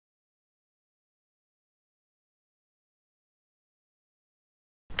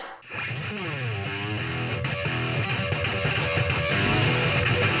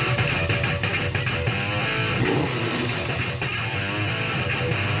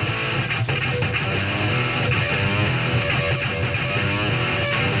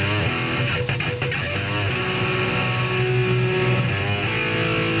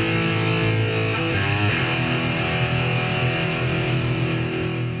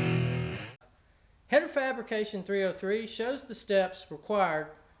Header Fabrication 303 shows the steps required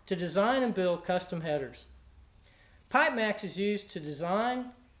to design and build custom headers. PipeMax is used to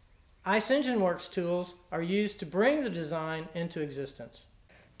design. Icengineworks tools are used to bring the design into existence.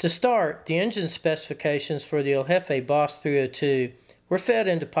 To start, the engine specifications for the El Jefe Boss 302 were fed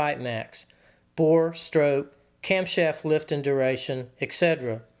into PipeMax: bore, stroke, camshaft lift and duration,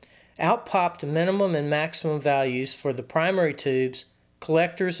 etc. Out popped minimum and maximum values for the primary tubes,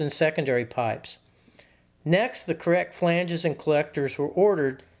 collectors, and secondary pipes. Next, the correct flanges and collectors were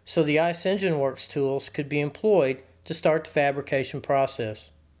ordered so the Icengineworks tools could be employed to start the fabrication process.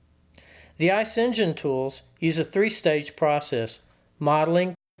 The Icengine tools use a three-stage process: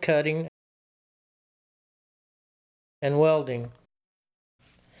 modeling, cutting, and welding.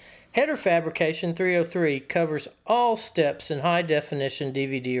 Header Fabrication 303 covers all steps in high-definition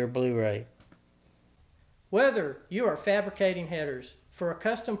DVD or Blu-ray. Whether you are fabricating headers for a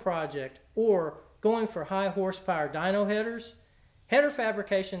custom project or going for high-horsepower dyno headers, Header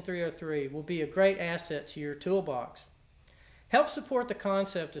Fabrication 303 will be a great asset to your toolbox. Help support the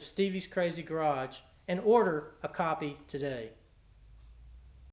concept of Stevie's Crazy Garage and order a copy today.